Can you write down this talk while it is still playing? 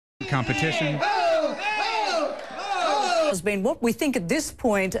competition. Has been what we think at this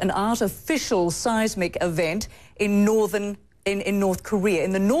point an artificial seismic event in North Korea,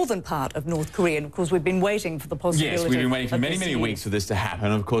 in the northern part of North Korea. And of course, we've been waiting for the possibility. Yes, we've been waiting for many weeks for this to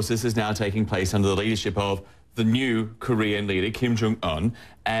happen. Of course, this is now taking place under the leadership of the new Korean leader, Kim Jong-un.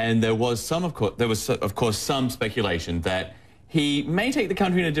 And there was of course, some speculation that he may take the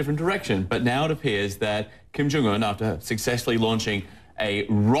country in a different direction. But now it appears that Kim Jong-un, after successfully launching a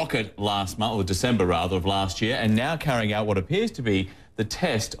rocket last month, or December rather, of last year, and now carrying out what appears to be the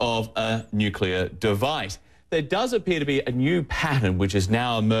test of a nuclear device. There does appear to be a new pattern which is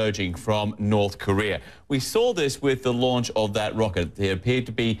now emerging from North Korea. We saw this with the launch of that rocket. There appeared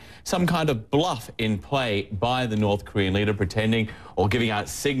to be some kind of bluff in play by the North Korean leader, pretending or giving out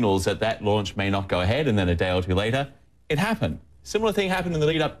signals that that launch may not go ahead, and then a day or two later, it happened. Similar thing happened in the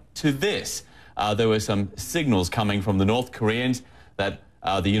lead up to this. There were some signals coming from the North Koreans that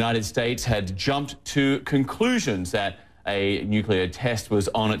the United States had jumped to conclusions that a nuclear test was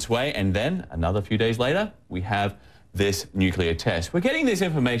on its way, and then another few days later we have this nuclear test. We're getting this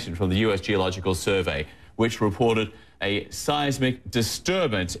information from the US Geological Survey, which reported a seismic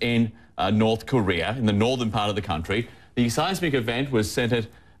disturbance in North Korea, in the northern part of the country. The seismic event was centered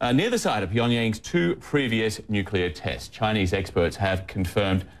near the site of Pyongyang's two previous nuclear tests. Chinese experts have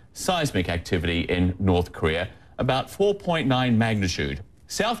confirmed seismic activity in North Korea, about 4.9 magnitude.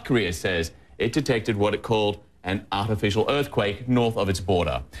 South Korea says it detected what it called an artificial earthquake north of its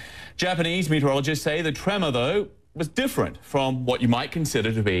border. Japanese meteorologists say the tremor, though, was different from what you might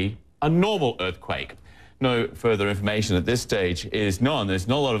consider to be a normal earthquake. No further information at this stage is known. There's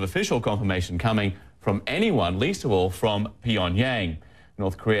not a lot of official confirmation coming from anyone, least of all from Pyongyang.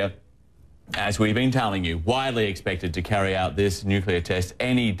 North Korea, as we've been telling you, widely expected to carry out this nuclear test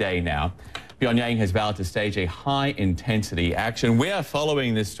any day now. Pyongyang has vowed to stage a high-intensity action. We are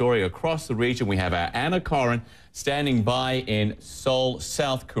following this story across the region. We have our Anna Coren standing by in Seoul,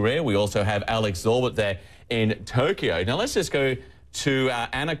 South Korea. We also have Alex Zorbert there in Tokyo. Now, let's just go to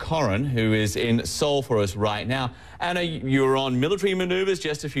Anna Coren, who is in Seoul for us right now. Anna, you were on military maneuvers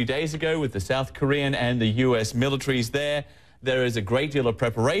just a few days ago with the South Korean and the U.S. militaries there. There is a great deal of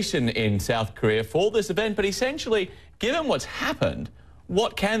preparation in South Korea for this event, but essentially, given what's happened,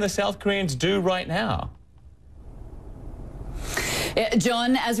 what can the South Koreans do right now?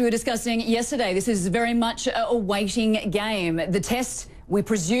 John, as we were discussing yesterday, this is very much a waiting game. The test, we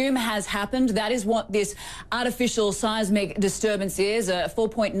presume, has happened. That is what this artificial seismic disturbance is, a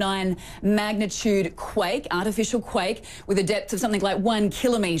 4.9 magnitude quake, artificial quake, with a depth of something like 1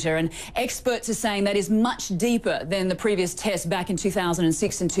 kilometre. And experts are saying that is much deeper than the previous test back in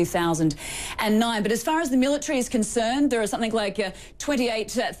 2006 and 2009. But as far as the military is concerned, there are something like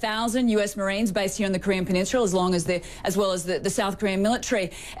 28,000 US Marines based here on the Korean Peninsula, as well as the South Korean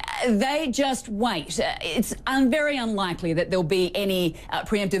military. They just wait. It's very unlikely that there'll be any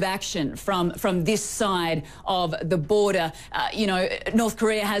preemptive action from this side of the border. You know, North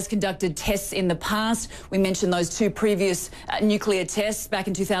Korea has conducted tests in the past. We mentioned those two previous nuclear tests back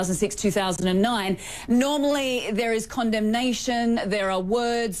in 2006, 2009. Normally, there is condemnation, there are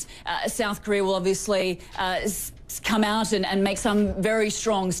words. South Korea will obviously come out and make some very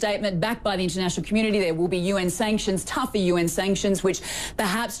strong statement backed by the international community. There will be UN sanctions, tougher UN sanctions, which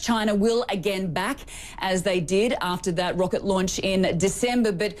perhaps China will again back, as they did after that rocket launch in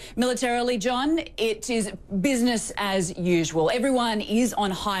December. But militarily, John, it is business as usual. Everyone is on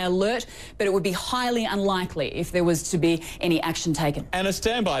high alert, but it would be highly unlikely if there was to be any action taken. And a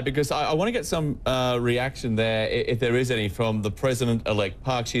standby, because I want to get some reaction there, if there is any, from the President-elect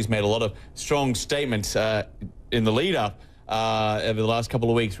Park. She's made a lot of strong statements in the lead-up over the last couple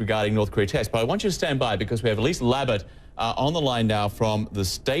of weeks regarding North Korea tests. But I want you to stand by, because we have Elise Labott on the line now from the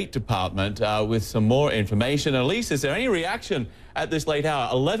State Department with some more information. Elise, is there any reaction at this late hour?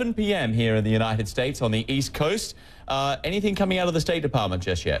 11 p.m. here in the United States on the East Coast. Anything coming out of the State Department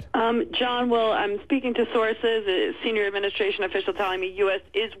just yet? John, well, I'm speaking to sources, a senior administration official telling me U.S.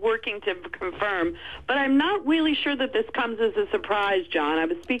 is working to confirm, but I'm not really sure that this comes as a surprise, John. I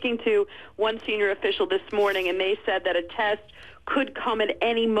was speaking to one senior official this morning, and they said that a test could come at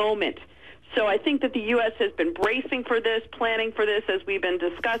any moment. So I think that the U.S. has been bracing for this, planning for this, as we've been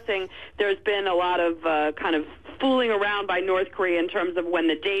discussing. There's been a lot of kind of fooling around by North Korea in terms of when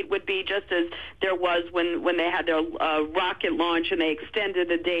the date would be, just as there was when they had their rocket launch and they extended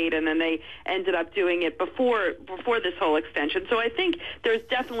the date, and then they ended up doing it before this whole extension. So I think there's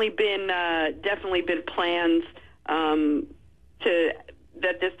definitely been plans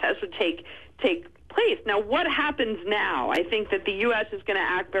that this test would take place. Now, what happens now? I think that the U.S. is going to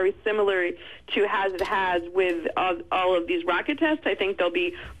act very similar to as it has with all of these rocket tests. I think they'll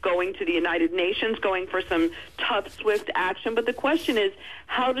be going to the United Nations, going for some tough, swift action. But the question is,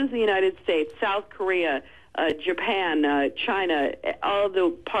 how does the United States, South Korea, Japan, China, all of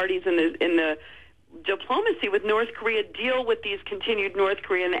the parties in the diplomacy with North Korea deal with these continued North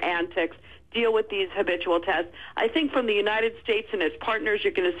Korean antics, deal with these habitual tests? I think from the United States and its partners,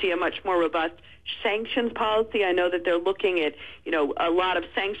 you're going to see a much more robust sanctions policy. I know that they're looking at, a lot of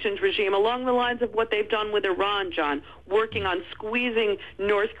sanctions regime along the lines of what they've done with Iran, John, working on squeezing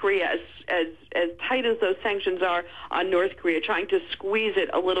North Korea as tight as those sanctions are on North Korea, trying to squeeze it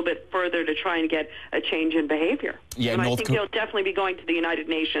a little bit further to try and get a change in behavior. Yeah, and I think they'll definitely be going to the United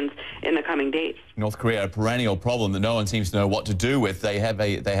Nations in the coming days. North Korea, a perennial problem that no one seems to know what to do with. They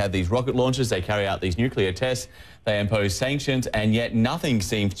have these rocket launches, they carry out these nuclear tests, they impose sanctions, and yet nothing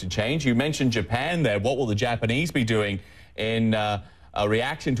seems to change. You mentioned Japan there. What will the Japanese be doing in a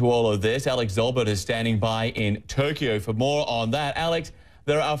reaction to all of this? Alex Zolbert is standing by in Tokyo for more on that. Alex,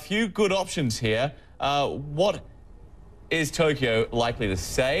 there are a few good options here. What is Tokyo likely to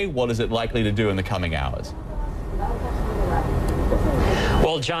say? What is it likely to do in the coming hours?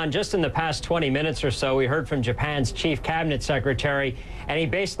 Well, John, just in the past 20 minutes or so, we heard from Japan's chief cabinet secretary, and he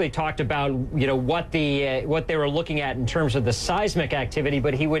basically talked about, what they were looking at in terms of the seismic activity,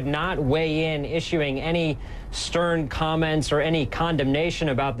 but he would not weigh in issuing any stern comments or any condemnation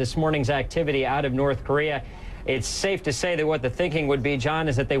about this morning's activity out of North Korea. It's safe to say that what the thinking would be, John,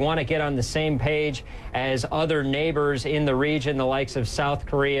 is that they want to get on the same page as other neighbors in the region, the likes of South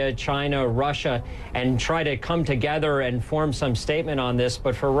Korea, China, Russia, and try to come together and form some statement on this.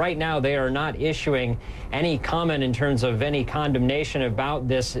 But for right now, they are not issuing any comment in terms of any condemnation about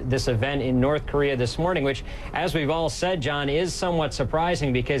this event in North Korea this morning, which, as we've all said, John, is somewhat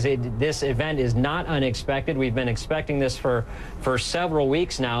surprising because this event is not unexpected. We've been expecting this for several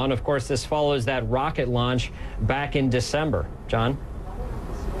weeks now. And, of course, this follows that rocket launch back in December. John?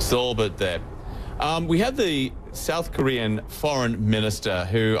 Zolbert there. We have the South Korean foreign minister,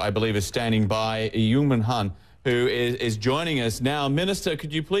 who I believe is standing by, Yoon Han, who is joining us now. Minister,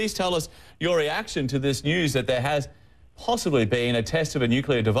 could you please tell us your reaction to this news that there has possibly been a test of a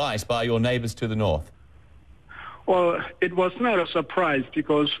nuclear device by your neighbors to the north? Well, it was not a surprise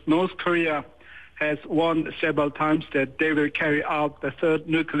because North Korea has warned several times that they will carry out the third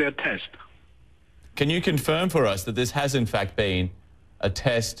nuclear test. Can you confirm for us that this has in fact been a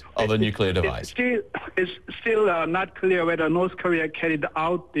test of a nuclear device? It's still not clear whether North Korea carried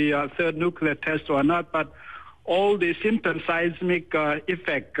out the third nuclear test or not, but all the symptom seismic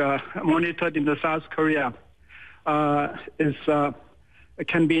effect monitored in the South Korea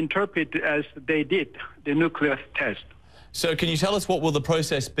can be interpreted as they did the nuclear test. So can you tell us what will the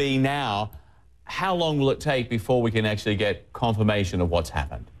process be now? How long will it take before we can actually get confirmation of what's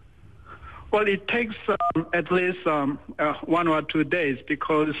happened? Well, it takes at least 1 or 2 days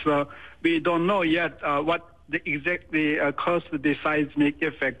because we don't know yet what exactly caused the seismic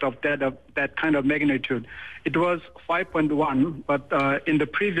effect of that kind of magnitude. It was 5.1, but in the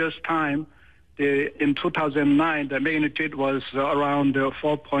previous time, in 2009, the magnitude was around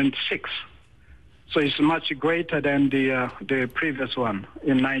 4.6. So it's much greater than the previous one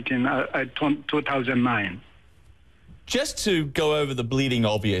in 2009. Just to go over the bleeding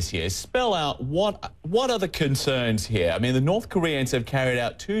obvious here, spell out what are the concerns here? I mean, the North Koreans have carried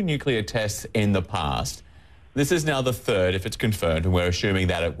out 2 nuclear tests in the past. This is now the third, if it's confirmed, and we're assuming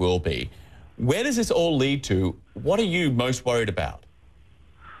that it will be. Where does this all lead to? What are you most worried about?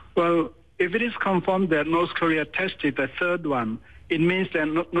 Well, if it is confirmed that North Korea tested the third one, it means that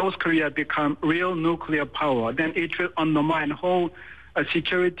North Korea become real nuclear power. Then it will undermine whole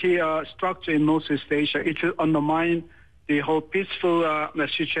security structure in Northeast Asia. It will undermine the whole peaceful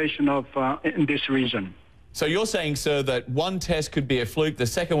situation in this region. So you're saying, sir, that one test could be a fluke, the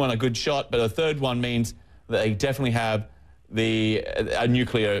second one a good shot, but a third one means that they definitely have a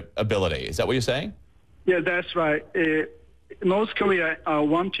nuclear ability. Is that what you're saying? Yeah, that's right. North Korea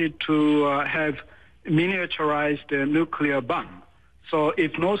wanted to have miniaturized the nuclear bomb. So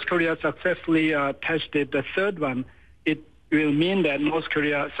if North Korea successfully tested the third one, it will mean that North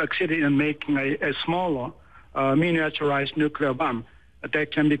Korea succeeded in making a smaller miniaturized nuclear bomb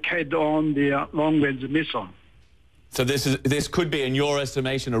that can be carried on the long-range missile. So this could be, in your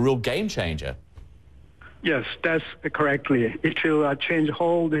estimation, a real game changer. Yes, that's correctly. It will change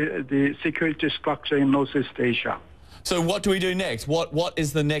whole the security structure in Northeast Asia. So what do we do next? What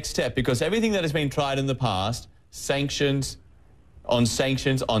is the next step? Because everything that has been tried in the past, sanctions on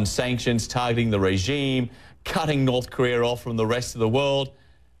sanctions on sanctions, targeting the regime, cutting North Korea off from the rest of the world,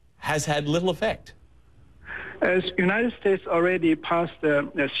 has had little effect. As United States already passed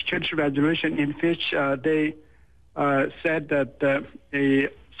a security resolution in which they said that a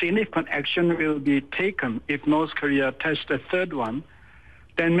significant action will be taken if North Korea tests a third one,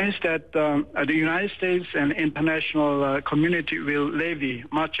 that means that the United States and international community will levy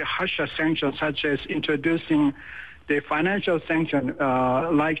much harsher sanctions, such as introducing the financial sanction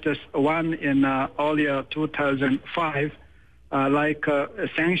like the one in earlier 2005, like a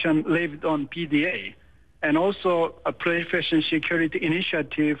sanction levied on PDA. And also a proliferation security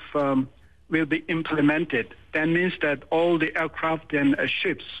initiative will be implemented. That means that all the aircraft and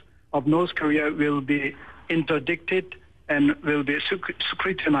ships of North Korea will be interdicted and will be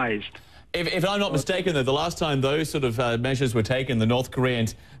scrutinized. If I'm not mistaken, though, the last time those sort of measures were taken, the North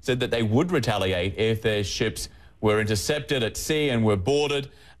Koreans said that they would retaliate if their ships were intercepted at sea and were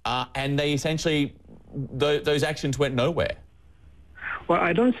boarded, and they essentially, those actions went nowhere. Well,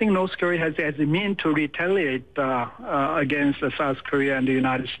 I don't think North Korea has a mean to retaliate against South Korea and the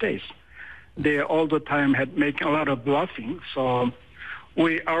United States. They all the time had making a lot of bluffing. So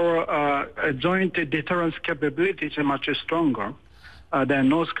our joint deterrence capabilities are much stronger than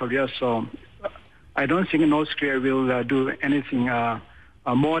North Korea. So I don't think North Korea will do anything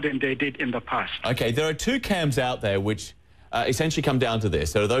more than they did in the past. Okay, there are two camps out there which essentially come down to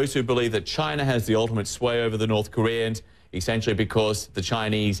this. There are those who believe that China has the ultimate sway over the North Koreans, essentially because the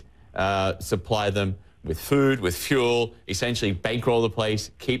Chinese supply them with food, with fuel, essentially bankroll the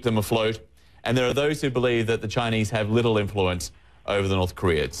place, keep them afloat. And there are those who believe that the Chinese have little influence over the North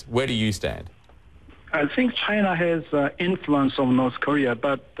Koreans. Where do you stand? I think China has influence on North Korea,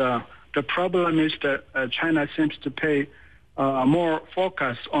 but the problem is that China seems to pay more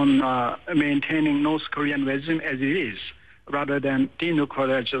focus on maintaining North Korean regime as it is, rather than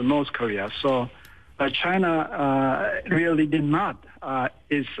denuclearize North Korea. So China really did not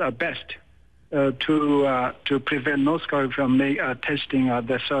its best to prevent North Korea from testing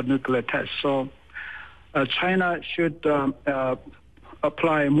the third nuclear test. So China should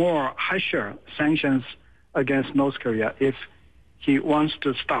apply more harsher sanctions against North Korea if he wants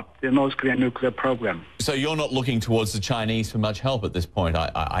to stop the North Korean nuclear program. So you're not looking towards the Chinese for much help at this point,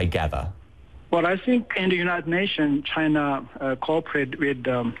 I gather. Well, I think in the United Nations, China cooperate with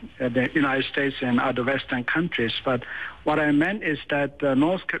the United States and other Western countries. But what I meant is that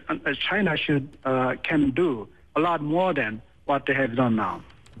China can do a lot more than what they have done now.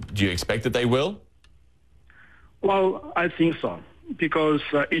 Do you expect that they will? Well, I think so, because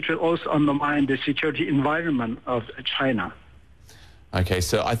it will also undermine the security environment of China. Okay,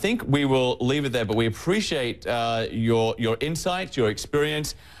 so I think we will leave it there, but we appreciate your insight, your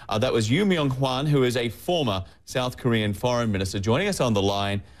experience. That was Yu Myung-hwan, who is a former South Korean foreign minister, joining us on the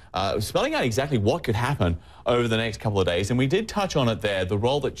line, spelling out exactly what could happen over the next couple of days. And we did touch on it there, the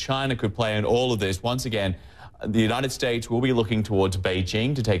role that China could play in all of this. Once again, the United States will be looking towards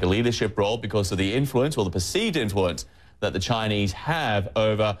Beijing to take a leadership role because of the influence, or the perceived influence, that the Chinese have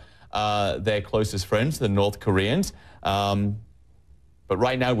over their closest friends, the North Koreans. But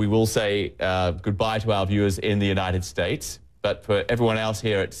right now, we will say goodbye to our viewers in the United States. But for everyone else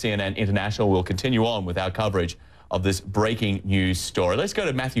here at CNN International, we'll continue on with our coverage of this breaking news story. Let's go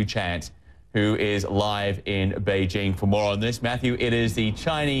to Matthew Chance, who is live in Beijing for more on this. Matthew, it is the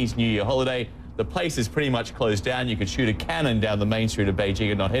Chinese New Year holiday. The place is pretty much closed down. You could shoot a cannon down the main street of Beijing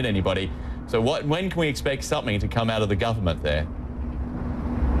and not hit anybody. So when can we expect something to come out of the government there?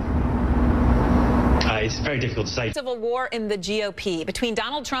 It's very difficult to say. Civil war in the GOP between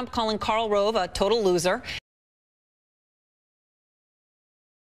Donald Trump calling Karl Rove a total loser